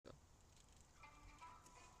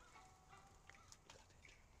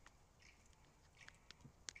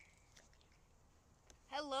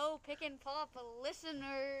Hello, Pick and Pop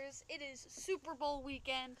listeners. It is Super Bowl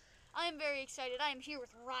weekend. I am very excited. I am here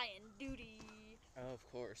with Ryan Duty. Of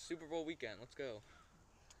course. Super Bowl weekend. Let's go.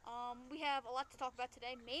 We have a lot to talk about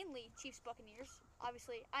today, mainly Chiefs Buccaneers.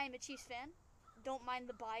 Obviously, I am a Chiefs fan. Don't mind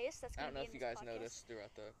the bias. That's I going don't to know be if in you this guys podcast. noticed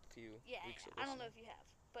throughout the few weeks of I don't know if you have,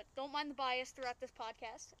 but don't mind the bias throughout this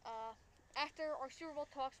podcast. After our Super Bowl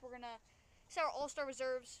talks, we're gonna set our All-Star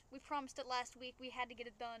reserves. We promised it last week. We had to get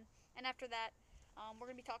it done, and after that, we're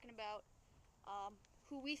gonna be talking about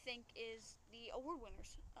who we think is the award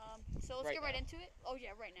winners. So let's get right into it. Oh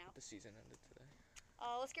yeah, right now. The season ended today.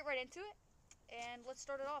 Let's get right into it, and let's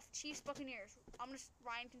start it off. Chiefs Buccaneers.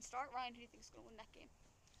 Ryan can start. Ryan, who do you think is gonna win that game?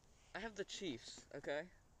 I have the Chiefs, okay?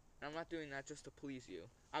 And I'm not doing that just to please you.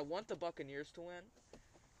 I want the Buccaneers to win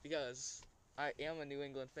because I am a New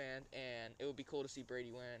England fan, and it would be cool to see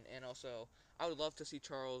Brady win. And also, I would love to see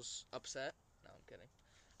Charles upset. No, I'm kidding.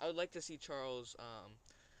 I would like to see Charles.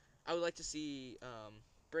 I would like to see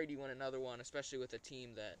Brady win another one, especially with a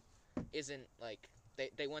team that isn't like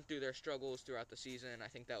they went through their struggles throughout the season. I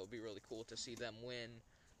think that would be really cool to see them win,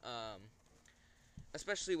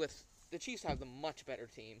 especially with the Chiefs have the much better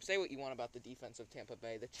team. Say what you want about the defense of Tampa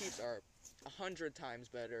Bay, the Chiefs are 100 times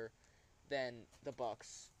better than the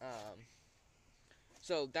Bucs.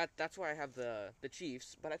 So that's why I have the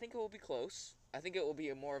Chiefs, but I think it will be close. I think it will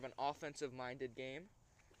be more of an offensive-minded game.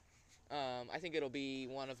 I think it'll be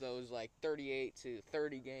one of those like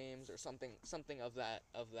 38-30 games or something of that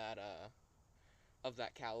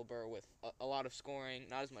caliber with a lot of scoring,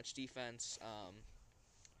 not as much defense.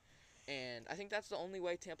 And I think that's the only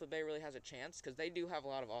way Tampa Bay really has a chance because they do have a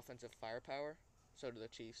lot of offensive firepower. So do the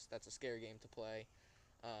Chiefs. That's a scary game to play.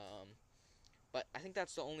 But I think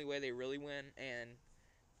that's the only way they really win. And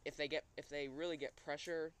if they really get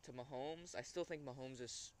pressure to Mahomes, I still think Mahomes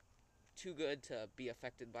is too good to be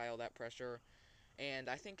affected by all that pressure, and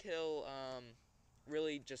I think he'll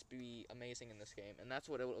really just be amazing in this game, and that's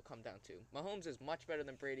what it will come down to. Mahomes is much better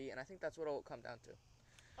than Brady, and I think that's what it will come down to.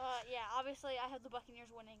 Yeah, obviously I have the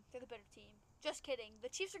Buccaneers winning. They're the better team. Just kidding. The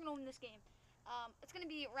Chiefs are going to win this game. It's going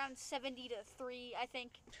to be around 70-3, I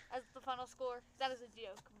think, as the final score. That is a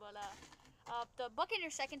joke, but the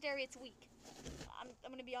Buccaneers secondary, it's weak. I'm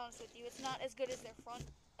going to be honest with you. It's not as good as their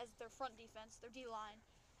front defense, their D-line.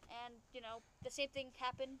 And, the same thing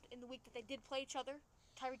happened in the week that they did play each other.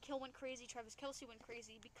 Tyreek Hill went crazy, Travis Kelce went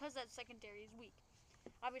crazy because that secondary is weak.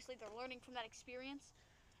 Obviously, they're learning from that experience,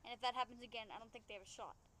 and if that happens again, I don't think they have a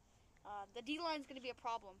shot. The D-line is going to be a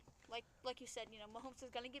problem. Like you said, Mahomes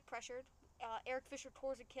is going to get pressured. Eric Fisher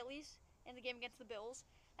tore his Achilles in the game against the Bills.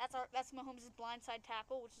 That's Mahomes' blindside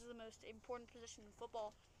tackle, which is the most important position in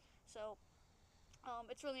football. So,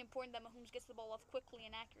 it's really important that Mahomes gets the ball off quickly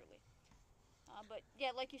and accurately. But,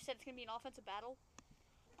 yeah, like you said, it's going to be an offensive battle.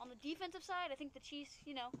 On the defensive side, I think the Chiefs,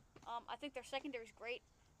 I think their secondary is great.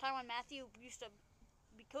 Tyrann Mathieu used to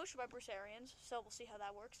be coached by Bruce Arians, so we'll see how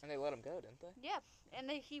that works. And they let him go, didn't they? Yeah, and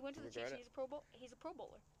he went to the Chiefs. He's a Pro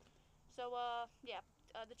Bowler. So,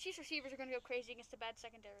 the Chiefs receivers are going to go crazy against a bad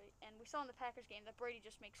secondary. And we saw in the Packers game that Brady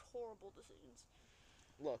just makes horrible decisions.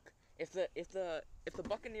 Look, if the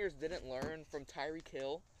Buccaneers didn't learn from Tyreek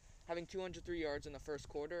Hill having 203 yards in the first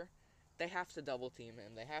quarter, they have to double team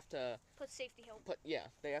him. They have to put safety help.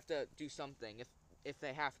 They have to do something if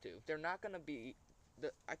they have to. They're not going to be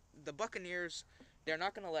the Buccaneers. They're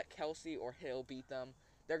not going to let Kelce or Hill beat them.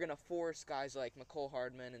 They're going to force guys like McCole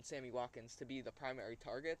Hardman and Sammy Watkins to be the primary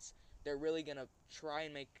targets. They're really going to try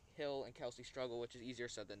and make Hill and Kelce struggle, which is easier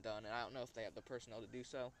said than done. And I don't know if they have the personnel to do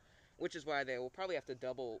so, which is why they will probably have to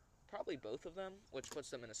double probably both of them, which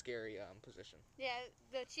puts them in a scary position. Yeah,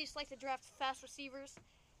 the Chiefs like to draft fast receivers.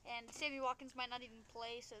 And Sammy Watkins might not even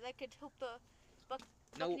play, so that could help the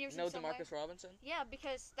Buccaneers in some way. DeMarcus Robinson? Yeah,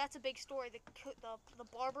 because that's a big story. The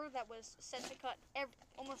barber that was sent to cut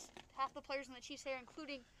almost half the players in the Chiefs' hair,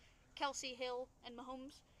 including Kelce, Hill, and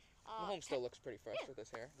Mahomes. Mahomes still looks pretty fresh with his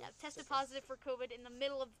hair. Yeah, tested positive for COVID in the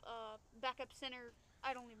middle of backup center.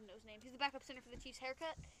 I don't even know his name. He's the backup center for the Chiefs'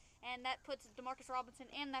 haircut, and that puts DeMarcus Robinson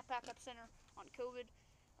and that backup center on COVID.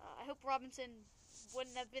 I hope Robinson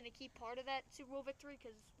wouldn't have been a key part of that Super Bowl victory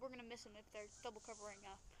because we're going to miss him if they're double covering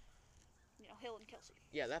Hill and Kelce.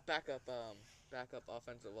 Yeah, that backup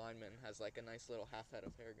offensive lineman has like a nice little half head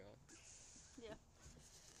of hair going. Yeah.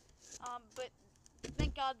 But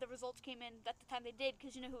thank God the results came in at the time they did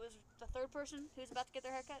because you know who was the third person who was about to get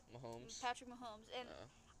their haircut? Mahomes. Patrick Mahomes. And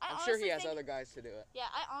I'm sure he has other guys to do it.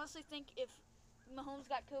 Yeah, I honestly think if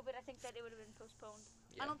Mahomes got COVID, I think that it would have been postponed.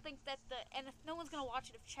 Yeah. I don't think that and if no one's going to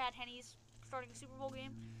watch it if Chad Henne's starting a Super Bowl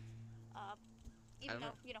game, even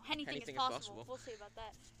though, anything is possible. We'll see about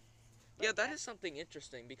that. But Yeah, that is something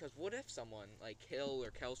interesting because what if someone like Hill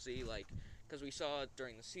or Kelsey, like, because we saw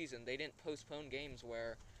during the season they didn't postpone games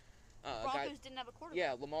where Broncos didn't have a quarterback.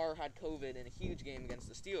 yeah, Lamar had COVID in a huge game against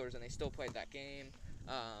the Steelers and they still played that game.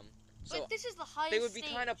 So but this is the highest they would be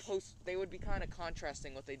stage. They would be kind of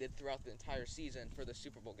contrasting what they did throughout the entire season for the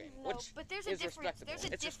Super Bowl game, No, which but there's a is difference. respectable. There's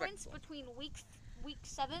a It's difference respectable. between week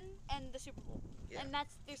 7 and the Super Bowl, Yeah. and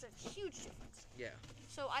there's a huge difference. Yeah.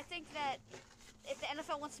 So I think that if the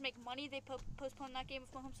NFL wants to make money, they postpone that game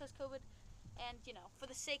if Mahomes has COVID, and for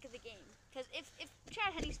the sake of the game. Because if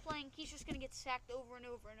Chad Henne's playing, he's just gonna get sacked over and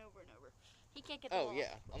over and over and over. He can't get the ball. Oh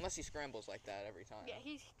yeah, unless he scrambles like that every time. Yeah,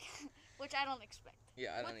 which I don't expect.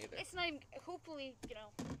 Yeah, I don't either. It's not even. Hopefully,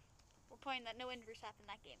 we're praying that no injuries happen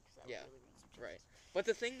that game because that would really ruin some right. But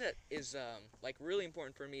the thing that is like really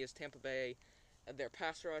important for me is Tampa Bay. Their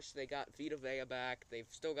pass rush. They got Vita Vea back. They've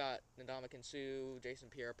still got Ndamukong Suh, Jason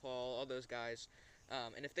Pierre-Paul, all those guys.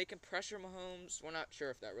 And if they can pressure Mahomes, we're not sure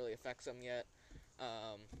if that really affects them yet.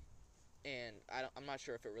 And I'm not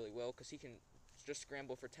sure if it really will because he can just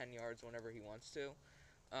scramble for 10 yards whenever he wants to.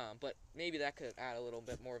 But maybe that could add a little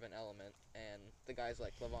bit more of an element. And the guys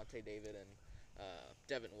like Levante David and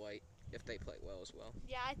Devin White, if they play well as well.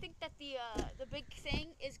 Yeah, I think that the big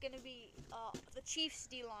thing is going to be the Chiefs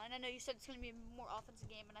D-line. I know you said it's going to be a more offensive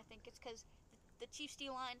game, and I think it's because the Chiefs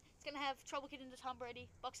D-line is going to have trouble getting to Tom Brady.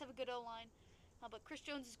 Bucs have a good O-line, but Chris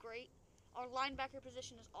Jones is great. Our linebacker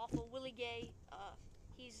position is awful. Willie Gay,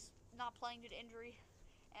 he's not playing due to injury,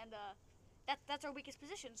 and that's our weakest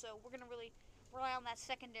position. So we're going to really rely on that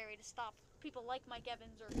secondary to stop people like Mike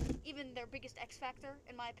Evans or even their biggest X factor,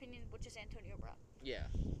 in my opinion, which is Antonio Brown. Yeah.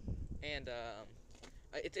 And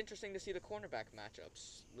it's interesting to see the cornerback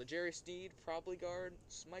matchups. L'Jarius Sneed probably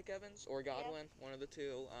guards Mike Evans or Godwin, one of the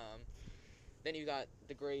two. Then you got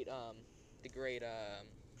the great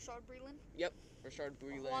Rashard Breeland. Yep, Rashard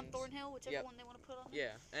Breeland. Juan Thornhill, whichever one they want to put on him.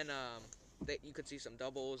 Yeah, and you could see some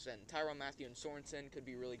doubles, and Tyrann Mathieu and Sorensen could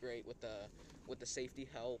be really great with the safety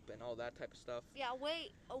help and all that type of stuff. Yeah, a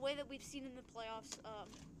way that we've seen in the playoffs,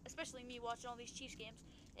 especially me watching all these Chiefs games,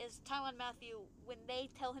 is Tyrann Mathieu. When they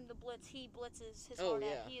tell him to blitz, he blitzes his heart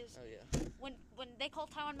out. He is. Oh yeah. When they call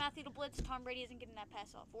Tyrann Mathieu to blitz, Tom Brady isn't getting that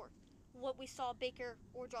pass off. Or what we saw Baker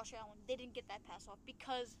or Josh Allen, they didn't get that pass off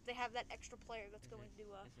because they have that extra player that's going to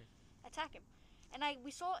attack him. And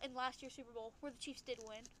we saw in last year's Super Bowl, where the Chiefs did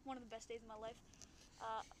win, one of the best days of my life,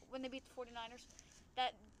 when they beat the 49ers,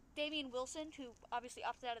 that Damian Wilson, who obviously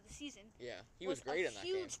opted out of the season, he was great in that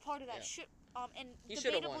game. A huge part of that. And he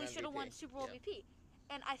debatably should have won Super Bowl Yeah. MVP.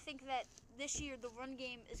 And I think that this year the run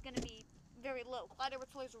game is going to be very low. Clyde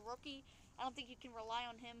Edwards-Helaire's a rookie. I don't think you can rely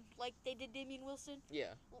on him like they did Damian Wilson.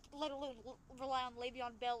 Yeah. Let alone rely on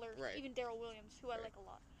Le'Veon Bell or Right. even Darrell Williams, who I like a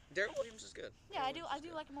lot. Darrell Williams is good. Yeah, I do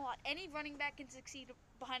like him a lot. Any running back can succeed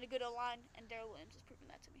behind a good O-line, and Darrell Williams has proven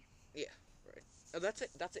that to me. Yeah, right. Oh, that's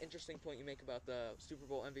an interesting point you make about the Super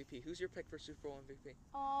Bowl MVP. Who's your pick for Super Bowl MVP?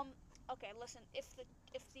 Okay, listen. If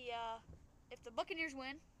the Buccaneers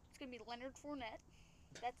win, it's gonna be Leonard Fournette.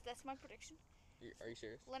 That's my prediction. Are you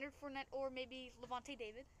serious? Leonard Fournette or maybe Levante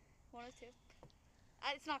David, one or two.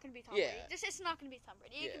 It's not gonna be Tom Yeah. Brady. It's not gonna be Tom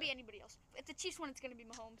Brady. It could be anybody else. If the Chiefs win, it's gonna be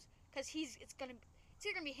Mahomes because it's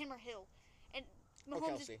either gonna be him or Hill, and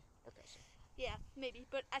Mahomes Or Kelsey. Yeah, maybe.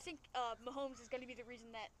 But I think Mahomes is going to be the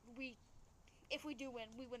reason that if we do win,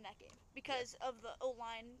 we win that game because of the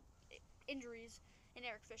O-line injuries and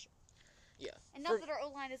Eric Fisher. Yeah. And not that our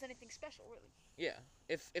O-line is anything special, really. Yeah.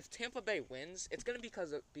 If Tampa Bay wins, it's going to be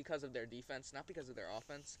because of their defense, not because of their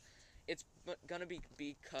offense. It's going to be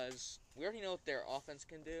because we already know what their offense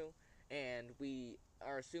can do, and we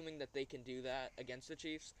are assuming that they can do that against the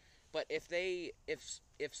Chiefs. But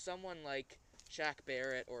if someone like Shaq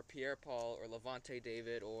Barrett or Pierre-Paul or Levante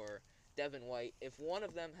David or Devin White, if one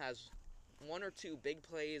of them has one or two big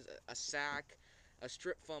plays, a sack, a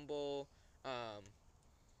strip fumble,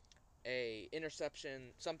 a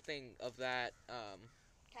interception, something of that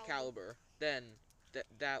caliber, then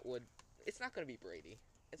that would. It's not going to be Brady.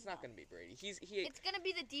 It's not going to be Brady. It's going to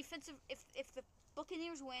be the defensive. If the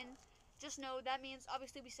Buccaneers win, just know that means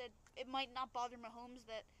obviously we said it might not bother Mahomes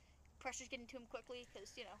that pressure's getting to him quickly because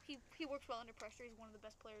he works well under pressure. He's one of the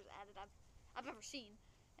best players at it I've ever seen,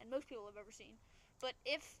 and most people have ever seen. But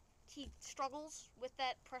if he struggles with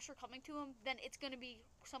that pressure coming to him, then it's going to be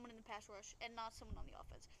someone in the pass rush and not someone on the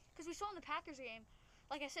offense. Because we saw in the Packers game,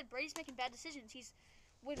 like I said, Brady's making bad decisions.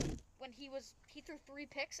 When he threw 3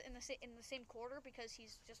 picks in the same quarter because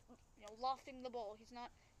he's just lofting the ball. He's not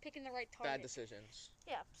picking the right target. Bad decisions.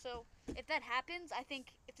 Yeah. So if that happens, I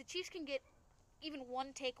think if the Chiefs can get even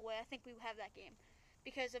one takeaway, I think we have that game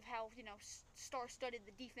because of how star-studded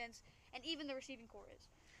the defense and even the receiving core is.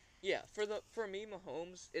 Yeah, for me,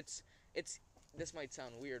 Mahomes, it's this might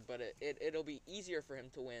sound weird, but it'll be easier for him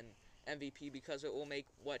to win MVP because it will make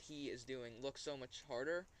what he is doing look so much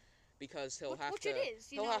harder because Which it is,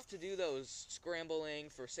 he'll have to do those scrambling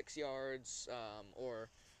for 6 yards or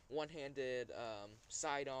one-handed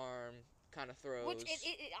sidearm kind of throws. Which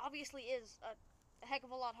it obviously is a heck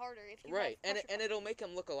of a lot harder if you right, have and it'll make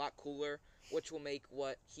him look a lot cooler, which will make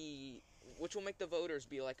the voters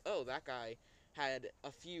be like, oh, that guy had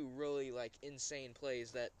a few really like insane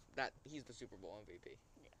plays that he's the Super Bowl MVP.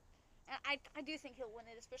 Yeah, and I do think he'll win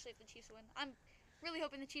it, especially if the Chiefs win. I'm really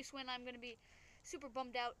hoping the Chiefs win. I'm going to be super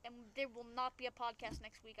bummed out, and there will not be a podcast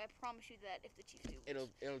next week. I promise you that if the Chiefs do.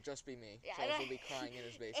 It'll just be me. Yeah, Charles will be crying in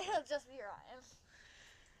his basement. It'll just be Ryan.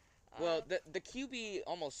 Well, the QB,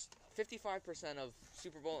 almost 55% of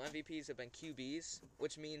Super Bowl MVPs have been QBs,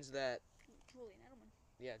 which means that Julian Edelman.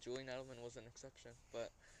 Yeah, Julian Edelman was an exception,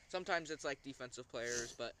 but sometimes it's like defensive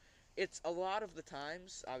players, but it's a lot of the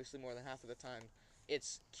times, obviously more than half of the time,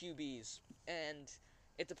 it's QBs, and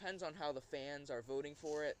it depends on how the fans are voting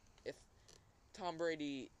for it. If Tom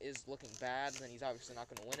Brady is looking bad, then he's obviously not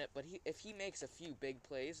going to win it, but if he makes a few big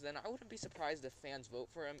plays, then I wouldn't be surprised if fans vote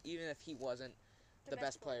for him, even if he wasn't the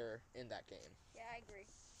best player in that game. Yeah, I agree.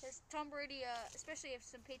 Because Tom Brady, especially if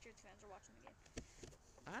some Patriots fans are watching the game.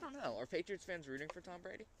 I don't know. Are Patriots fans rooting for Tom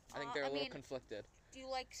Brady? I think they're a little conflicted. Do you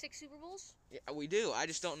like 6 Super Bowls? Yeah, we do. I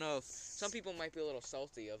just don't know if some people might be a little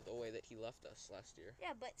salty of the way that he left us last year.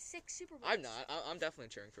 Yeah, but 6 Super Bowls. I'm not. I'm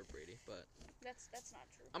definitely cheering for Brady, but that's not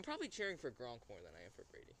true. I'm probably cheering for Gronk more than I am for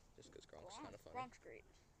Brady, just because Gronk's kind of funny. Gronk's great.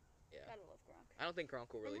 Yeah. Gotta love Gronk. I don't think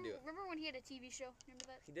Gronk will really do it. Remember when he had a TV show? Remember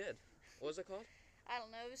that? He did. What was it called? I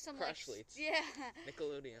don't know. It was some Crash Fleets. Yeah.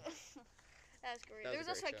 Nickelodeon. That was great. That was there was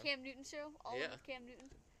also a a Cam Newton show. All with Cam Newton.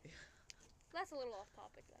 Yeah. That's a little off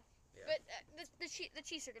topic though. Yeah. But the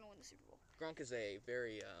Chiefs are gonna win the Super Bowl. Gronk is a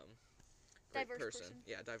very great diverse person.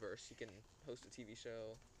 Yeah, diverse. He can host a TV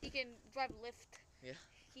show. He can drive a Lyft. Yeah.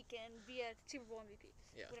 He can be a Super Bowl MVP.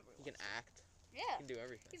 Yeah. Whatever he can act. Yeah. He can do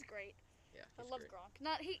everything. He's great. Yeah. I love Gronk.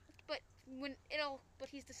 But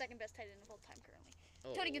he's the second best tight end of all time currently.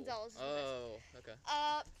 Oh. Tony Gonzalez is the best. Okay.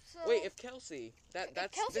 So wait, if Kelsey,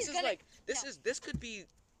 this this could be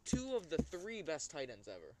 2 of the 3 best tight ends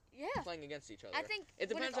ever. Yeah. Playing against each other. I think it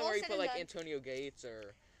depends on where you put like Antonio Gates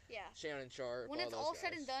or Shannon Sharp. When it's all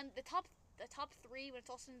said and guys. done, the top 3 when it's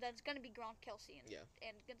all said and done is gonna be Gronk, Kelsey, and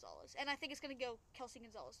Gonzalez. And I think it's gonna go Kelsey,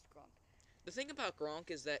 Gonzalez, Gronk. The thing about Gronk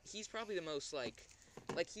is that he's probably the most like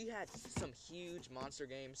he had some huge monster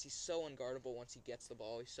games. He's so unguardable once he gets the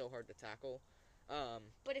ball. He's so hard to tackle.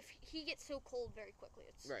 But if he gets so cold very quickly,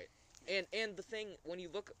 it's right. And the thing when you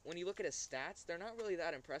look at his stats, they're not really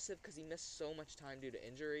that impressive because he missed so much time due to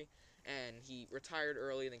injury, and he retired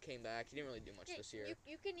early and then came back. He didn't really do much this year.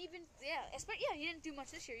 You can even he didn't do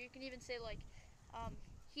much this year. You can even say like,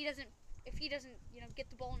 if he doesn't get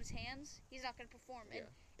the ball in his hands, he's not going to perform. Yeah.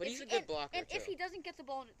 But he's a good blocker and too. if he doesn't get the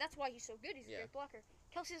ball, that's why he's so good. He's a great blocker.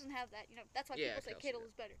 Kelsey doesn't have that. That's why people say Kittle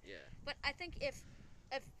is better. Yeah. But I think if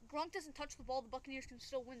Gronk doesn't touch the ball, the Buccaneers can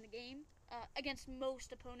still win the game against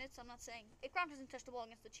most opponents. I'm not saying if Gronk doesn't touch the ball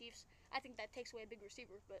against the Chiefs, I think that takes away a big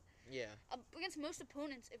receiver. But against most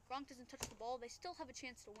opponents, if Gronk doesn't touch the ball, they still have a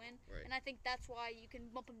chance to win. Right. And I think that's why you can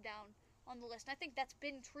bump him down on the list. And I think that's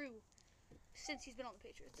been true since he's been on the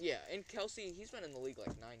Patriots. Yeah, and Kelsey, he's been in the league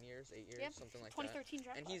like 9 years, 8 years, something like 2013 that.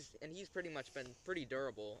 draft class. And he's pretty much been pretty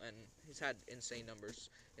durable, and he's had insane numbers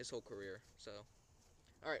his whole career. So,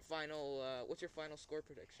 all right, what's your final score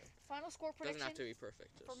prediction? Final score prediction. Doesn't have to be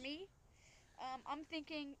perfect. For me, I'm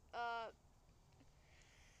thinking. I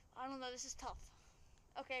don't know. This is tough.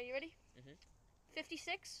 Okay, you ready?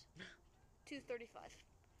 56 to 35.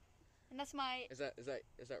 And that's my. Is that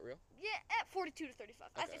real? Yeah, at 42 to 35.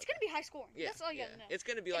 Okay, it's gonna be high scoring. Yeah, that's all you gotta know. It's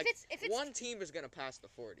gonna be if one team is gonna pass the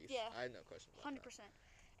 40s. Yeah, I have no question about 100%.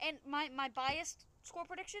 And my biased score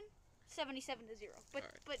prediction, 77 to 0. But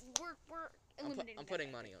we're eliminating. I'm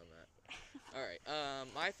putting money on that. All right.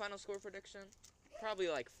 My final score prediction, probably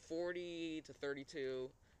like 40 to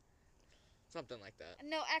 32. Something like that.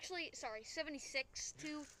 No, actually, sorry, 76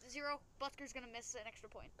 to 0. Butker's gonna miss an extra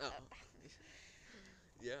point. Oh.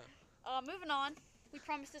 Yeah. Moving on. We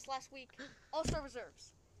promised this last week. All-Star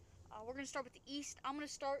reserves. We're going to start with the East. I'm going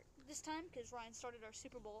to start this time because Ryan started our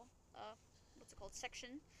Super Bowl,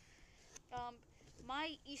 section.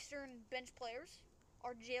 My Eastern bench players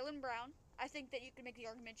are Jaylen Brown. I think that you can make the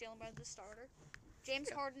argument Jaylen Brown is the starter. James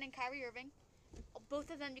Harden and Kyrie Irving. Both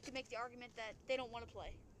of them, you can make the argument that they don't want to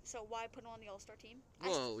play. So why put them on the All-Star team?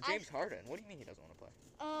 Whoa, James Harden. What do you mean he doesn't want to play?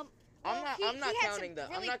 Well, I'm not he had counting some the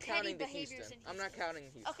really I'm not petty counting the behaviors Houston. in I'm not counting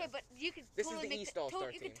Houston. Okay, but you could This totally is the make East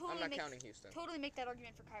All-Star you team. could totally I'm not make, counting Houston. totally make that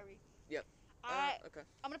argument for Kyrie. Yep. Okay.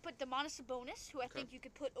 I'm gonna put Domantas Sabonis, who I think you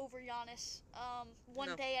could put over Giannis,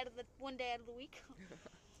 one day out of the week.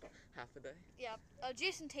 Half a day. Yeah.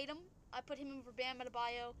 Jason Tatum, I put him over Bam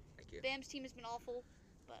Adebayo. Thank you. Bam's team has been awful,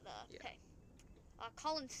 but hey.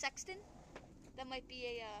 Colin Sexton, that might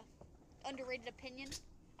be a underrated opinion.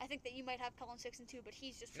 I think that you might have Colin Sexton too, but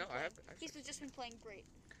he's just been playing great.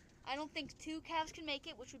 I don't think two Cavs can make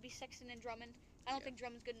it, which would be Sexton and Drummond. I don't think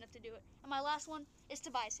Drummond's good enough to do it. And my last one is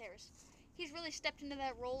Tobias Harris. He's really stepped into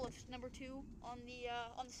that role of number 2 on the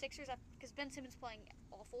Sixers because Ben Simmons playing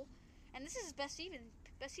awful, and this is his best season.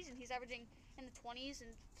 He's averaging in the 20s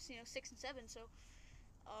and 6 and 7, so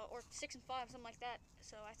or 6 and 5, something like that.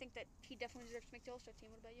 So I think that he definitely deserves to make the All-Star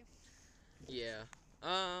team. What about you? Yeah.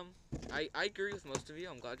 I agree with most of you.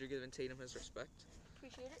 I'm glad you're giving Tatum his respect.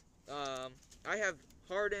 Appreciate it. I have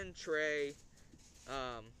Harden,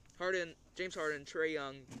 James Harden, Trae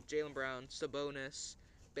Young, Jaylen Brown, Sabonis,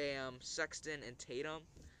 Bam, Sexton, and Tatum.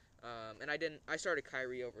 And I started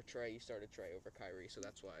Kyrie over Trae. You started Trae over Kyrie, so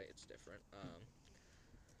that's why it's different.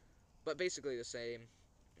 But basically the same.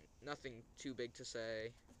 Nothing too big to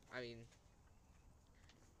say. I mean,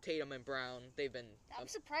 Tatum and Brown, they've been. I'm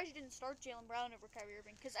surprised you didn't start Jaylen Brown over Kyrie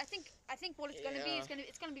Irving, because I think what it's gonna be is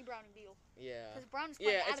gonna be Brown and Beal. Yeah. Because Brown is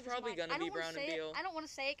playing out of his mind. It's probably gonna be Brown and Beal. I don't want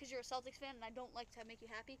to say it because you're a Celtics fan and I don't like to make you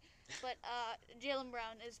happy, but Jaylen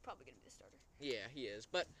Brown is probably gonna be the starter. Yeah, he is.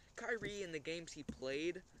 But Kyrie, in the games he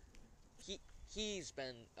played, he's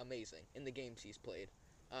been amazing in the games he's played,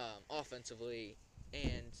 offensively.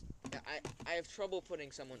 And I have trouble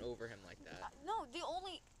putting someone over him like that. No,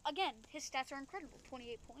 his stats are incredible.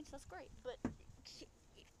 28 points, that's great. But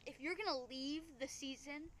if you're going to leave the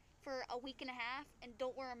season for a week and a half and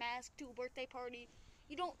don't wear a mask to a birthday party,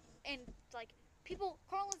 Karl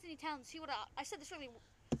Anthony Towns, I said this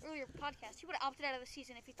earlier podcast, he would have opted out of the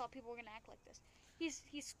season if he thought people were going to act like this. He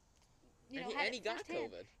got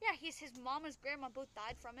COVID. Yeah, his mom and his grandma both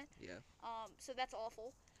died from it. Yeah. So that's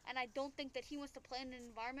awful. And I don't think that he wants to play in an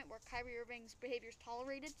environment where Kyrie Irving's behavior is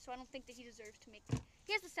tolerated. So I don't think that he deserves to make.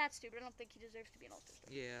 He has the stats too, but I don't think he deserves to be an All-Star star.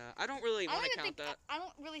 Yeah, I don't really want to count that. I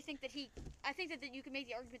don't really think that he. I think that you can make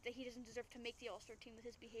the argument that he doesn't deserve to make the All-Star team with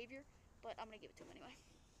his behavior, but I'm gonna give it to him anyway.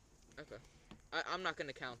 Okay. I'm not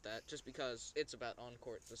gonna count that just because it's about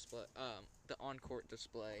on-court display. The on-court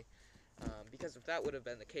display. Because if that would have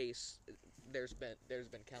been the case, there's been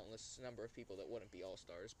countless number of people that wouldn't be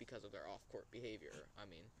All-Stars because of their off-court behavior. I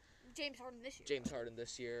mean, James Harden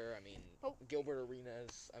this year. I mean, Gilbert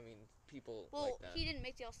Arenas. I mean, people like that. He didn't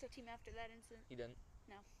make the All-Star team after that incident. He didn't?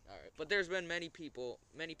 No. All right. But there's been many people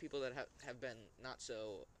that have been not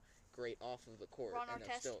so great off of the court. Ron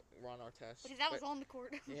Artest. Ron Artest. But that was on the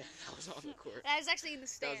court. Yeah, that was on the court. That was actually in the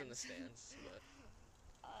stands. That was in the stands.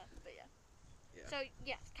 But yeah. Yeah. So,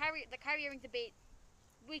 yeah, the Kyrie Irving debate,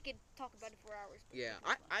 we could talk about it for hours. Yeah,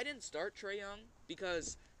 I didn't start Trae Young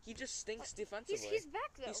because he just stinks defensively. He's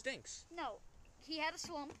back, though. He stinks. No, he had a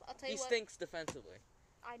slump, I'll tell you what. He stinks defensively.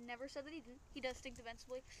 I never said that he didn't. He does stink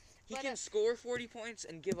defensively. He can score 40 points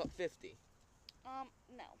and give up 50.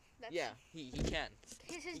 No. Yeah, he can.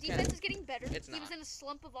 His defense is getting better. It's not. He was in a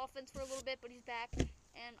slump of offense for a little bit, but he's back.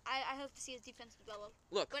 And I hope to see his defense develop.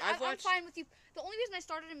 Look, but I'm fine with you. The only reason I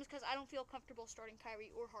started him is because I don't feel comfortable starting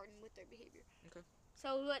Kyrie or Harden with their behavior. Okay.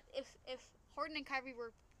 So if Harden and Kyrie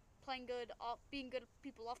were playing good, being good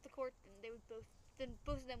people off the court, then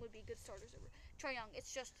both of them would be good starters over Trae Young.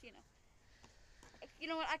 It's just, you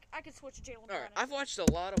know what? I could switch to Jaylen Brown. All right, I've watched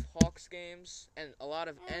a lot of Hawks games and a lot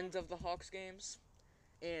of end of the Hawks games,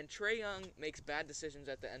 and Trae Young makes bad decisions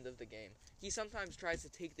at the end of the game. He sometimes tries to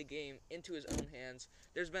take the game into his own hands.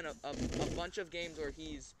 There's been a bunch of games where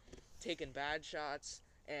he's taken bad shots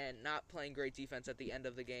and not playing great defense at the end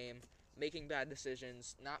of the game, making bad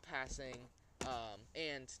decisions, not passing,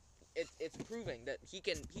 and it's proving that he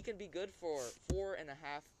can be good for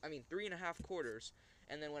 3.5 quarters,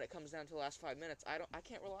 and then when it comes down to the last 5 minutes, I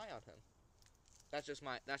can't rely on him. That's just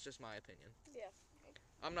my opinion. Yeah.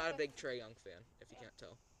 I'm not a big Trae Young fan, if you can't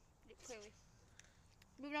tell. Clearly.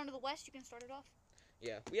 Moving on to the West, you can start it off.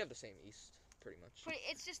 Yeah, we have the same East, pretty much.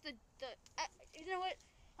 It's just you know what?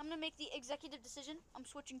 I'm gonna make the executive decision. I'm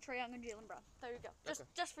switching Trae Young and Jaylen Brown. There you go.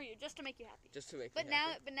 Just for you, just to make you happy. Just to make me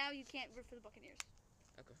happy. But now you can't root for the Buccaneers.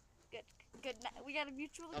 Okay. Good. We got a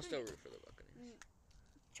mutual agreement. I'll still root for the Buccaneers.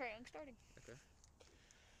 Trae Young starting. Okay.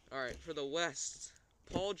 All right, for the West,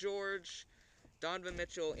 Paul George, Donovan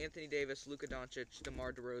Mitchell, Anthony Davis, Luka Doncic,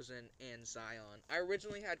 DeMar DeRozan, and Zion. I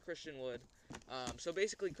originally had Christian Wood. So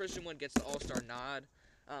basically Christian Wood gets the All-Star nod.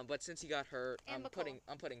 But since he got hurt, And I'm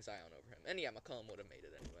putting Zion over him. And yeah, McCollum would have made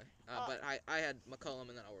it anyway. But I had McCollum,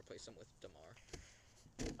 and then I'll replace him with DeMar.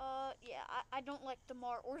 Yeah, I don't like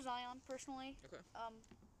DeMar or Zion personally. Okay.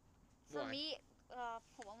 For Why? me,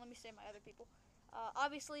 hold on, let me say my other people.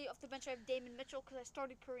 Obviously, off the bench I have Dame and Mitchell because I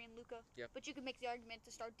started Curry and Luka. Yep. But you could make the argument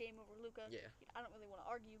to start Dame over Luka. Yeah. I don't really want to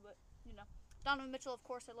argue, but Donovan Mitchell, of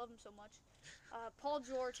course, I love him so much. Paul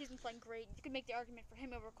George, he's been playing great. You could make the argument for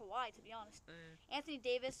him over Kawhi, to be honest. Anthony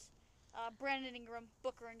Davis, Brandon Ingram,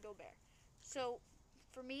 Booker, and Gobert. So,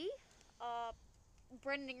 for me,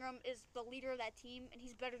 Brandon Ingram is the leader of that team, and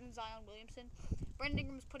he's better than Zion Williamson. Brandon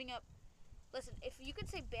Ingram's putting up. Listen, if you could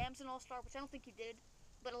say Bam's an all-star, which I don't think he did,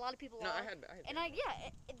 but a lot of people are. No, I had. And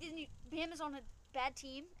Bam is on a bad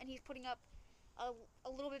team, and he's putting up a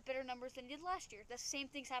little bit better numbers than he did last year. The same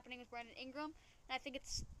thing's happening with Brandon Ingram, and I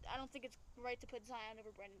don't think it's right to put Zion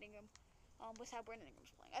over Brandon Ingram, with how Brandon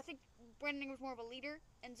Ingram's playing. I think Brandon Ingram's more of a leader,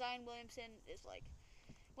 and Zion Williamson is like.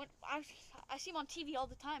 When I see him on TV all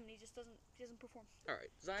the time, and he doesn't perform. All right,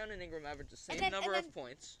 Zion and Ingram average the same then number of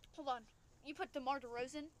points. Hold on, you put DeMar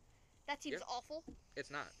DeRozan. That team's awful. It's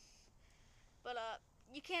not. But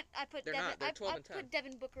you can't. I put They're Devin. not. They're 12 I and 10. put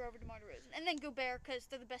Devin Booker over DeMar DeRozan, and then Gobert because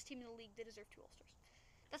they're the best team in the league. They deserve 2 All-Stars.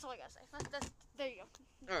 That's all I gotta say. There you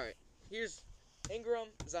go. All right, here's Ingram,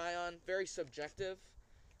 Zion. Very subjective.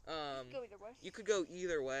 Go either way. You could go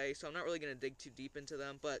either way, so I'm not really gonna dig too deep into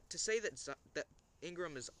them. But to say that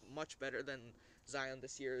Ingram is much better than Zion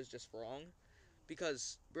this year is just wrong,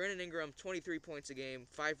 because Brandon Ingram 23 points a game,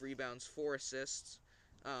 5 rebounds, 4 assists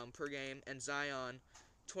per game, and Zion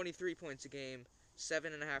 23 points a game,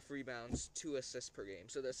 7.5 rebounds, 2 assists per game.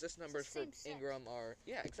 So the assist numbers for Ingram are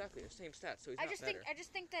exactly the same stats. So he's not better. I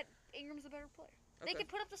just think that Ingram's the better player. Okay. They could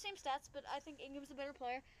put up the same stats, but I think Ingram's the better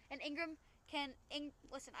player, and Ingram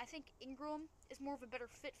listen. I think Ingram is more of a better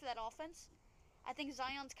fit for that offense. I think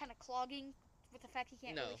Zion's kind of clogging with the fact he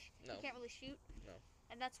can't really shoot. No.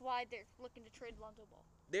 And that's why they're looking to trade Lonzo Ball.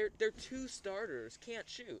 Their 2 starters can't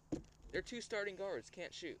shoot. Their 2 starting guards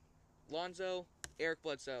can't shoot. Lonzo, Eric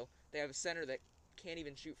Bledsoe. They have a center that can't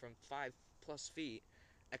even shoot from 5+ feet,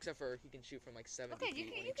 except for he can shoot from like 70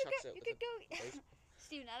 feet when he chucks it. You could go.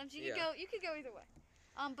 Steven Adams. You could go either way.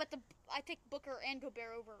 But I take Booker and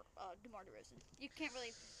Gobert over DeMar DeRozan. You can't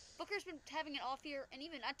really. Booker's been having an off year, and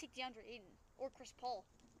even I'd take DeAndre Ayton or Chris Paul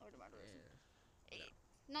over DeMar DeRozan. Yeah.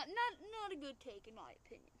 Not a good take in my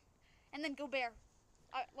opinion. And then Gobert,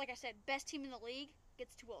 like I said, best team in the league,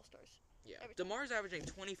 gets 2 All-Stars. Yeah, DeMar's averaging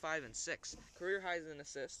 25 and 6, career highs in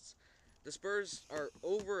assists. The Spurs are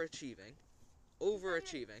overachieving.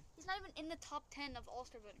 He's not even in the top 10 of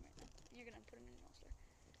All-Star voting right now. You're gonna put him in an All-Star.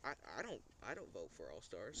 I don't vote for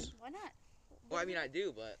All-Stars. Why not? Well, I mean I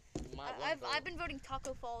do, but I've been voting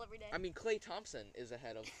Taco Fall every day. I mean Klay Thompson is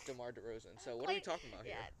ahead of DeMar DeRozan. So what are we talking about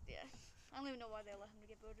here? Yeah. I don't even know why they let him to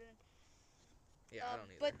get voted in. Yeah, I don't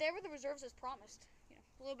either. But they were the reserves as promised.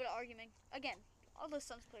 A little bit of arguing. Again, all those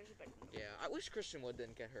Suns players are better than them. Yeah, I wish Christian Wood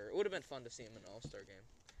didn't get hurt. It would have been fun to see him in an All-Star game.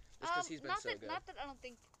 Just because he's been so good. Not that I don't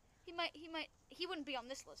think he wouldn't be on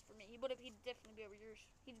this list for me. He'd definitely be over yours.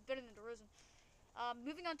 He's better than DeRozan.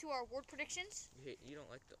 Moving on to our award predictions. You don't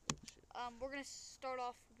like the shit. We're gonna start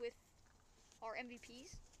off with our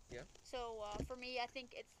MVPs. Yeah. So for me, I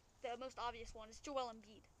think it's the most obvious one is Joel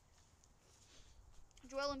Embiid.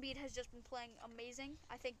 Joel Embiid has just been playing amazing.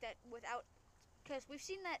 I think that because we're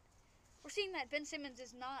seeing that Ben Simmons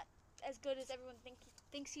is not as good as everyone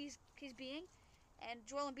thinks he's being, and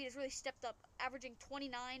Joel Embiid has really stepped up, averaging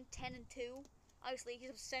 29, 10, and 2. Obviously, he's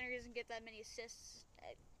a center; he doesn't get that many assists.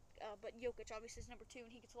 But Jokic obviously is number 2,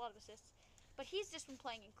 and he gets a lot of assists. But he's just been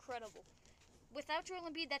playing incredible. Without Joel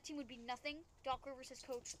Embiid, that team would be nothing. Doc Rivers has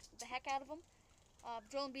coached the heck out of him.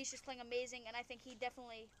 Joel Embiid's just playing amazing, and I think he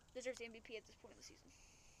definitely deserves the MVP at this point of the season.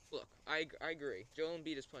 Look, I agree. Joel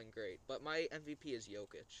Embiid is playing great, but my MVP is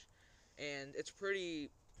Jokic. And it's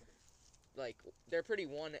pretty, they're pretty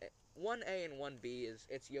 1A and 1B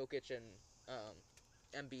it's Jokic and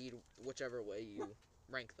Embiid, whichever way you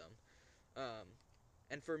rank them.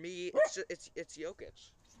 And for me, it's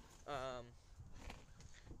Jokic.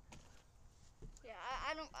 Yeah,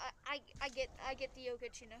 I get the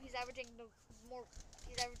Jokic.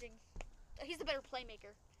 He's the better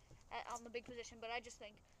playmaker on the big position. But I just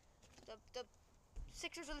think the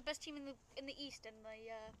Sixers are the best team in the East, and the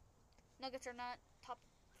Nuggets are not top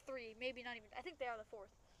 3. Maybe not even. I think they are the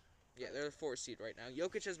 4th. Yeah, they're the 4th seed right now.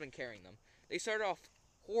 Jokic has been carrying them. They started off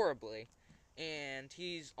horribly, and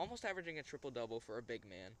he's almost averaging a triple-double for a big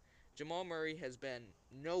man. Jamal Murray has been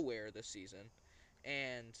nowhere this season,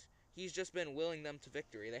 and he's just been willing them to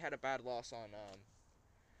victory. They had a bad loss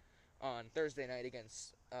on Thursday night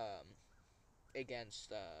against against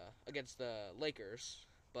the Lakers,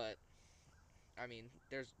 but I mean,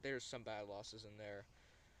 there's some bad losses in there.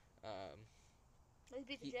 They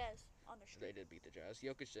beat the Jazz on their street. They did beat the Jazz.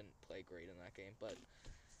 Jokic didn't play great in that game, but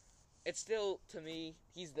it's still, to me,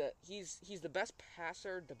 he's the best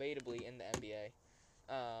passer debatably in the NBA.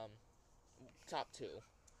 Top 2.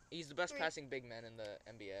 He's the best 3. passing big man in the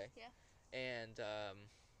NBA. Yeah.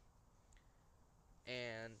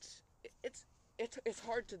 And it's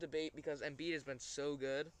hard to debate because Embiid has been so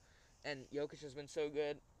good, and Jokic has been so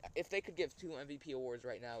good. If they could give 2 MVP awards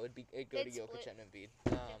right now, it'd go to Jokic and Embiid.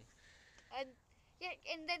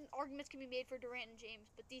 And then arguments can be made for Durant and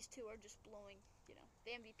James, but these two are just blowing,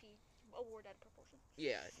 the MVP award out of proportion.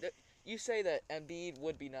 Yeah, you say that Embiid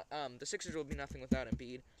would be the Sixers would be nothing without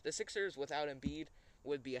Embiid. The Sixers without Embiid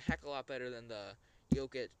would be a heck of a lot better than the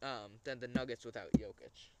Nuggets without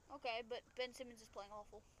Jokic. Okay, but Ben Simmons is playing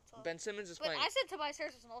awful. So. Ben Simmons is playing. But I said Tobias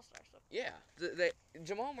Harris was an all-star. So. Yeah,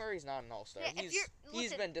 Jamal Murray's not an all-star. Yeah,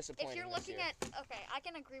 he's been disappointing. If you're looking I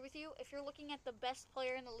can agree with you. If you're looking at the best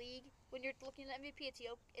player in the league, when you're looking at MVP,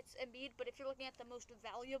 it's Embiid. But if you're looking at the most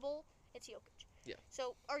valuable, it's Jokic. Yeah.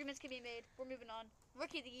 So arguments can be made. We're moving on.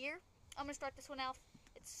 Rookie of the year. I'm gonna start this one out.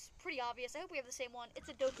 It's pretty obvious. I hope we have the same one. It's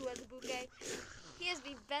Udoka Azubuike. He is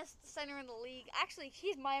the best center in the league. Actually,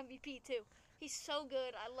 he's my MVP too. He's so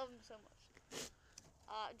good. I love him so much.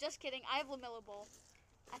 Just kidding. I have LaMelo Ball.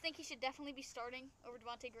 I think he should definitely be starting over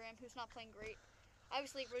Devontae Graham, who's not playing great.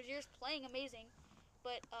 Obviously, Rozier's playing amazing.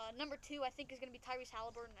 But number 2, I think, is going to be Tyrese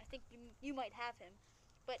Halliburton. I think you might have him.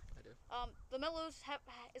 But I do. LaMelo's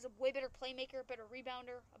is a way better playmaker, better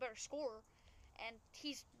rebounder, a better scorer. And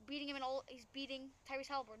he's beating him He's beating Tyrese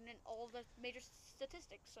Halliburton in all the major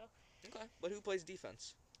statistics. So. Okay, but who plays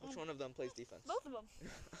defense? Which one of them plays defense? Both of them.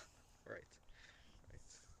 Right.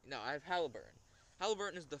 No, I have Halliburton.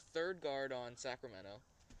 Halliburton is the 3rd guard on Sacramento.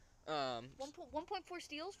 1.4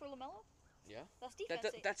 steals for LaMelo? Yeah. That's defense.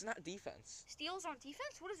 That's not defense. Steals aren't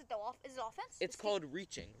defense? What is it though? Is it offense? It's called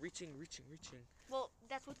reaching. Reaching. Well,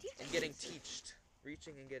 that's what defense and getting teached.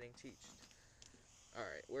 Reaching and getting teached. All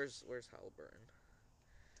right, where's Halliburton?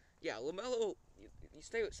 Yeah, LaMelo, you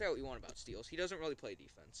say what you want about steals. He doesn't really play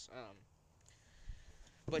defense.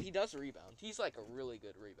 But he does rebound. He's like a really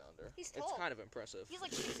good rebounder. He's tall. It's kind of impressive. He's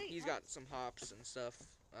like 6'8". He's got some hops and stuff.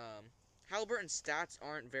 Halliburton's stats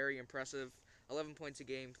aren't very impressive. 11 points a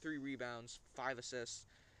game, 3 rebounds, 5 assists.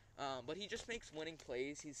 But he just makes winning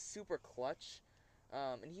plays. He's super clutch.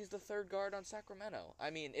 And he's the 3rd guard on Sacramento.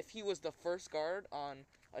 I mean, if he was the 1st guard on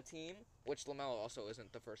a team, which LaMelo also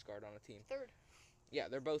isn't the 1st guard on a team. 3rd. Yeah,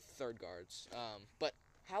 they're both 3rd guards. But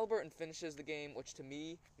Halliburton finishes the game, which to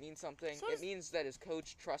me means something. It means that his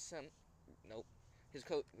coach trusts him. Nope. His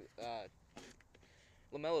coach,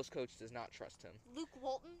 LaMelo's coach does not trust him. Luke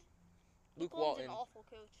Walton? Luke Walton's an awful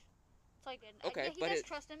coach. It's like okay, he does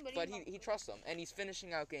trust him, but he trusts him, and he's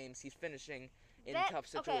finishing out games. He's finishing in tough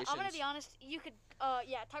situations. Okay, I'm gonna be honest. You could,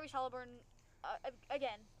 Tyrese Halliburton.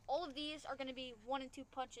 Again, all of these are gonna be 1 and 2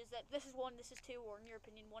 punches. That this is 1, this is 2, or in your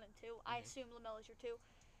opinion, 1 and 2. Mm-hmm. I assume LaMelo's your 2.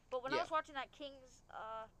 But when I was watching that Kings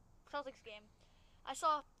Celtics game, I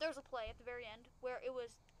saw there was a play at the very end where it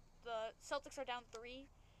was the Celtics are down 3.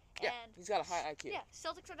 Yeah, and he's got a high IQ. Yeah,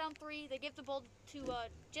 Celtics are down 3. They give the ball to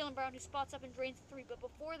Jaylen Brown, who spots up and drains the 3. But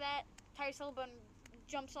before that, Tyrese Halliburton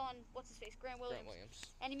jumps on Grant Williams,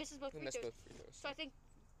 and he misses both free throws. So I think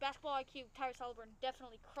basketball IQ, Tyrese Halliburton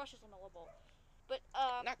definitely crushes LaMelo Ball. But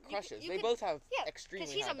not crushes. They both have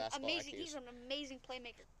extremely high basketball IQs. IQs. He's an amazing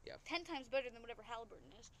playmaker. Yeah. 10 times better than whatever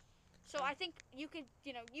Halliburton is. So I think you could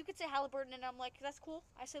say Halliburton, and I'm like, that's cool.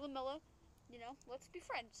 I say LaMelo. Let's be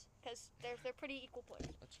friends because they're pretty equal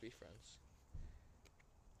players. Let's be friends.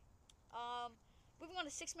 Moving on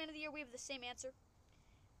to 6th man of the year, we have the same answer.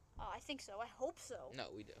 I think so. I hope so. No,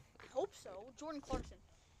 we do. I hope so. Jordan Clarkson.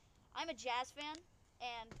 I'm a Jazz fan,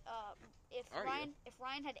 and if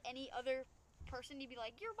Ryan had any other person, he'd be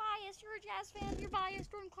like, "You're biased. You're a Jazz fan. You're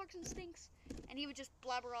biased. Jordan Clarkson stinks," and he would just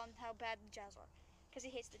blabber on how bad the Jazz are because he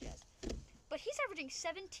hates the Jazz. But he's averaging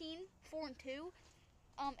 17, 4 and 2.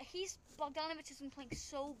 Bogdanovich has been playing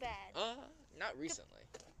so bad. Not recently.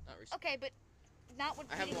 Okay, but not what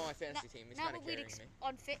I have him on my fantasy team. He's kind of carrying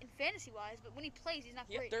me. In fantasy wise, but when he plays, he's not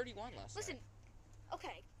great. He had 31 last Listen, night.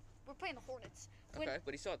 Okay, we're playing the Hornets. But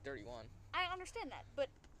he still had 31. I understand that, but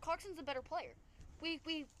Clarkson's a better player.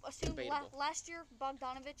 We assumed last year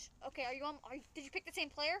Bogdanovich. Okay, did you pick the same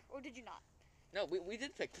player or did you not? No, we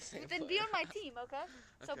did pick the same player. Then be on my team, okay?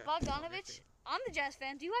 So Bogdanovich. I'm the Jazz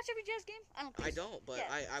fan. Do you watch every Jazz game? I don't think so. I don't, but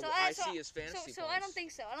I see his fantasy points. So I don't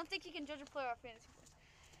think so. I don't think you can judge a player off fantasy points.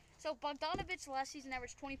 So Bogdanovich last season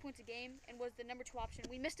averaged 20 points a game and was the number 2 option.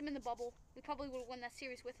 We missed him in the bubble. We probably would have won that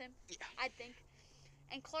series with him, Yeah. I think.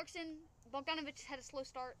 And Bogdanovich had a slow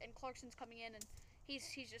start, and Clarkson's coming in, and he's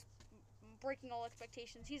just breaking all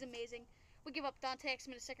expectations. He's amazing. We give up Dante Exum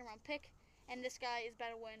in a second-round pick, and this guy is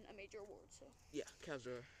about to win a major award. So Yeah, Cavs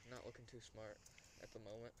are not looking too smart at the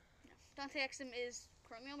moment. no. Dante Exum is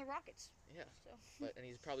currently on the Rockets. Yeah, So and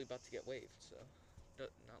he's probably about to get waived, so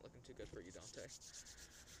not looking too good for you, Dante.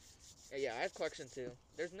 Yeah, I have Clarkson too.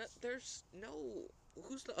 There's no.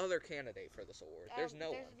 Who's the other candidate for this award? There's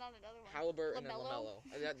no there's one. not another one. Halliburton and LaMelo.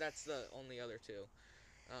 LaMelo. That's the only other two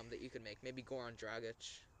that you could make. Maybe Goran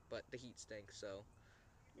Dragic, but the Heat stink, so.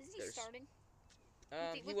 Isn't he starting?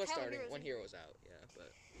 He was starting when Hero was out, yeah,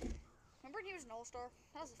 but. Remember he was an All-Star?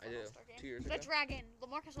 That was a fun All-Star game. 2 years ago. The Dragon.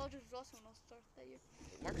 LaMarcus Aldridge was also an All-Star that year.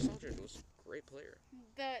 Marcus Aldridge was a great player.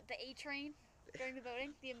 The A-Train during the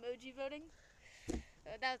voting, the emoji voting.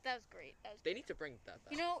 That was great. They need to bring that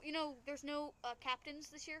back. You know, there's no captains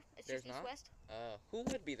this year. It's There's just East not? West. Who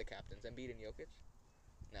would be the captains? Embiid and Jokic?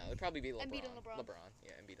 No, it'd probably be LeBron. Embiid and LeBron.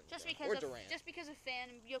 Yeah, Embiid and Just LeBron. Or Durant. Just because of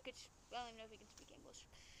fan Jokic. I don't even know if he can speak English.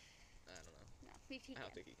 I don't know. No, he I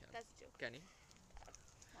don't think he can. That's a joke. Can he?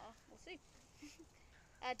 Well, we'll see.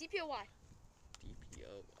 DPOY.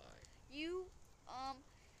 DPOY.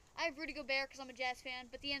 I have Rudy Gobert because I'm a Jazz fan,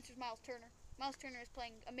 but the answer is Miles Turner. Miles Turner is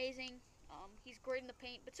playing amazing. He's great in the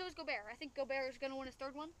paint, but so is Gobert. I think Gobert is going to win his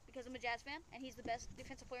 3rd one because I'm a Jazz fan, and he's the best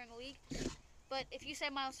defensive player in the league. But if you say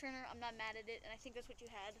Miles Turner, I'm not mad at it, and I think that's what you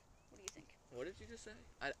had. What do you think? What did you just say?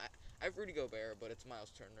 I have Rudy Gobert, but it's Miles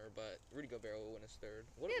Turner, but Rudy Gobert will win his 3rd.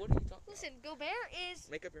 What are you talking Listen, Gobert is...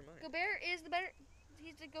 Make up your mind. Gobert is the better...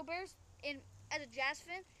 Gobert's in... As a Jazz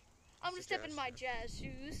fan, I'm going to step in my Jazz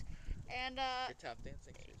shoes, and... Your tap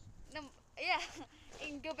dancing shoes. No, yeah,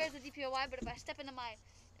 and Gobert's a DPOY, but if I step into my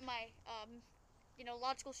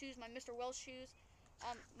logical shoes, my Mr. Wells shoes,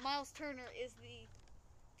 Miles Turner is the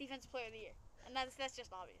defensive player of the year, and that's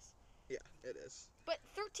just obvious. Yeah, it is. But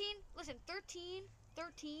 13,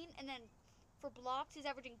 and then for blocks, he's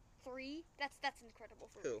averaging 3. That's incredible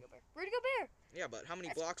for Rudy Gobert. Rudy Gobert. Yeah, but how many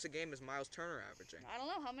blocks a game is Miles Turner averaging? I don't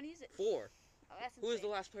know. How many is it? 4. Oh, that's insane. Who is the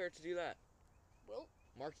last player to do that? Wilt.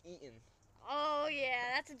 Mark Eaton. Oh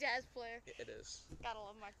yeah, that's a Jazz player. It is. Gotta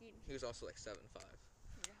love Mark Eaton. He was also like 7'5".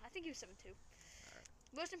 Yeah, I think he was 7'2". Alright.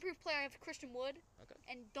 Most improved player, I have Christian Wood. Okay.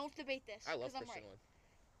 And don't debate this. I love I'm Christian right. Wood.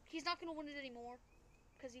 He's not gonna win it anymore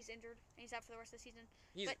because he's injured and he's out for the rest of the season.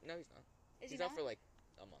 No, he's not. Is he out not? for like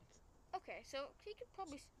a month. Okay, so he could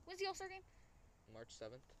probably. When's the All-Star game? March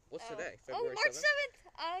 7th. What's Oh. today? Oh, February March 7th?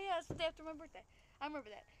 7th. Yeah, that's the day after my birthday. I remember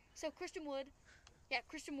that. So Christian Wood. Yeah,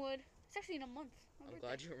 Christian Wood. It's actually in a month. I'm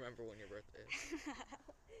glad you remember when your birthday is.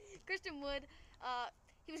 Christian Wood.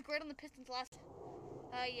 He was great on the Pistons last.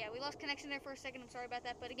 Yeah, we lost connection there for a second. I'm sorry about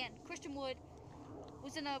that. But again, Christian Wood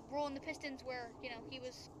was in a role in the Pistons where, he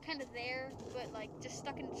was kind of there, but like just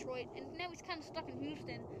stuck in Detroit, and now he's kind of stuck in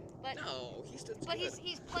Houston. But no, Houston's But good.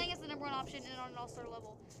 he's playing as the number 1 option and on an All-Star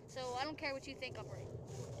level. So I don't care what you think. I'm right.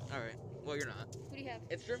 All right. Well, you're not. Who do you have?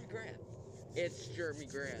 It's Jeremy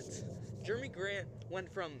Grant. Jeremy Grant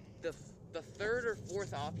went from the 3rd or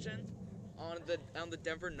 4th option on the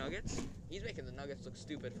Denver Nuggets. He's making the Nuggets look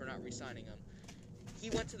stupid for not re-signing him. He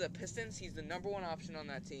went to the Pistons. He's the number 1 option on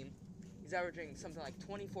that team. He's averaging something like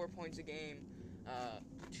 24 points a game,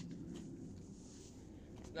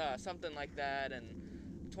 something like that,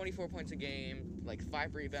 and 24 points a game, like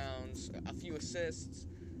 5 rebounds, a few assists.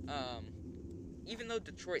 Even though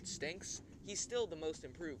Detroit stinks, he's still the most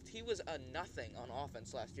improved. He was a nothing on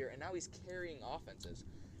offense last year, and now he's carrying offenses.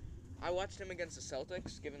 I watched him against the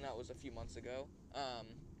Celtics, given that was a few months ago.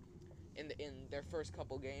 In their first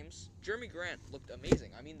couple games, Jeremy Grant looked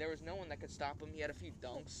amazing. I mean, there was no one that could stop him. He had a few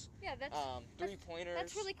dunks. Yeah, that's 3-pointers.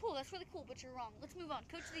 That's really cool. But you're wrong. Let's move on.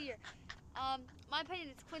 Coach of the year. My opinion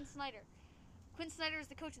is Quinn Snyder. Quinn Snyder is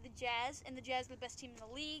the coach of the Jazz, and the Jazz are the best team in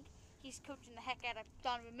the league. He's coaching the heck out of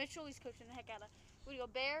Donovan Mitchell. He's coaching the heck out of Rudy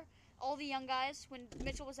Gobert. All the young guys when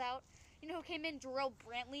Mitchell was out. You know who came in? Jarrell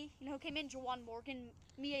Brantley. You know who came in? Jawan Morgan,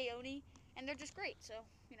 Mie Oni, and they're just great. So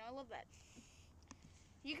I love that.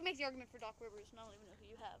 You can make the argument for Doc Rivers, and I don't even know who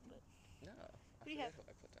you have, but No. Who do you have? Who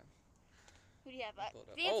I put down. Who do you have?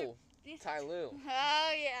 Ty Lue.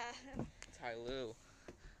 Oh yeah.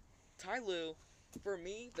 Ty Lue. For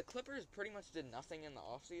me, the Clippers pretty much did nothing in the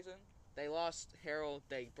offseason. They lost Harold.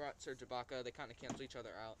 They brought Serge Ibaka. They kind of canceled each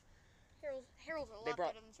other out. Harold's a lot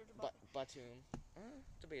better than Serge Ibaka. Batum.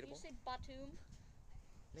 Debatable. Did you say Batum?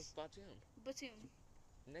 Nick Batum.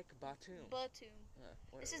 Nick Batum.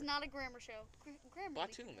 This is not a grammar show. Grammar.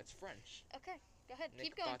 Batum, it's French. Okay, go ahead. Nick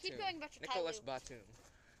Keep going. Batum. Keep going about your Nicolas Ty Lue. Batum,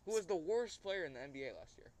 who was the worst player in the NBA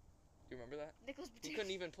last year. you remember that? Nicholas He Batum.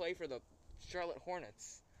 couldn't even play for the Charlotte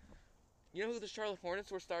Hornets. You know who the Charlotte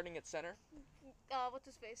Hornets were starting at center? What's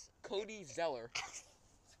his face? Cody Zeller.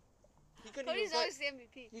 He couldn't Cody's even play. always the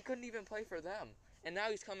MVP. He couldn't even play for them. And now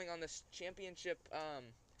he's coming on this championship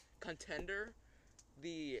contender,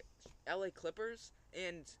 the LA Clippers,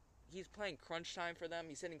 and he's playing crunch time for them.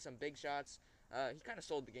 He's hitting some big shots. He kind of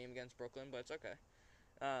sold the game against Brooklyn, but it's okay.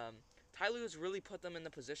 Ty Lue's really put them in the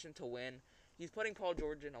position to win. He's putting Paul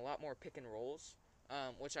George in a lot more pick and rolls,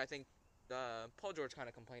 which I think Paul George kind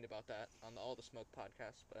of complained about that on the All the Smoke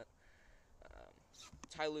podcast, but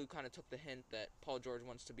Ty Lue kind of took the hint that Paul George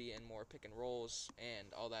wants to be in more pick and rolls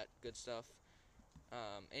and all that good stuff.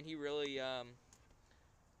 And he really,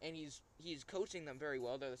 and he's coaching them very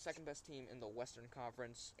well. They're the second best team in the Western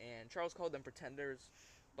Conference, and Charles called them pretenders,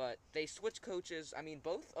 but they switched coaches. I mean,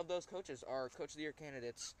 both of those coaches are Coach of the Year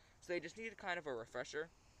candidates, so they just needed kind of a refresher.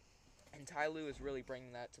 And Ty Lue is really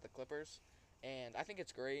bringing that to the Clippers, and I think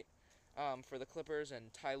it's great for the Clippers.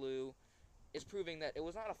 And Ty Lue is proving that it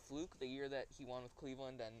was not a fluke the year that he won with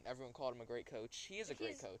Cleveland, and everyone called him a great coach. He is a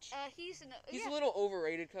great coach. He's a little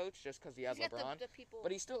overrated coach just because he has He's got LeBron, the people.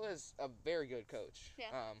 but he still is a very good coach.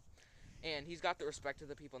 Yeah. And he's got the respect of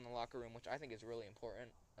the people in the locker room, which I think is really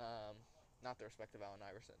important. Not the respect of Allen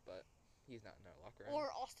Iverson, but he's not in our locker room.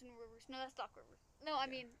 Or Austin Rivers. No, that's Doc Rivers. No, I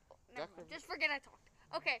mean, never mind. Rivers. Just forget I talked.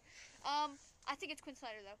 Okay. I think it's Quinn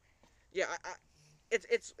Snyder though. Yeah,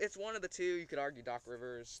 it's one of the two. You could argue Doc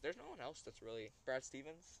Rivers. There's no one else that's really Brad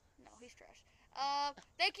Stevens. No, he's trash.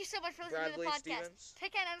 Thank you so much for listening to the podcast.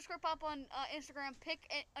 Pick_pop on Instagram.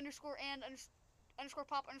 Pick_pop_podcast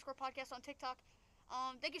on TikTok.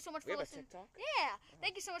 Thank you so much for listening. We have a TikTok? Yeah.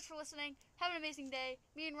 Thank you so much for listening. Have an amazing day.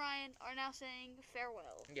 Me and Ryan are now saying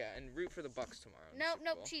farewell. Yeah, and root for the Bucks tomorrow.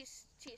 Nope. Chiefs.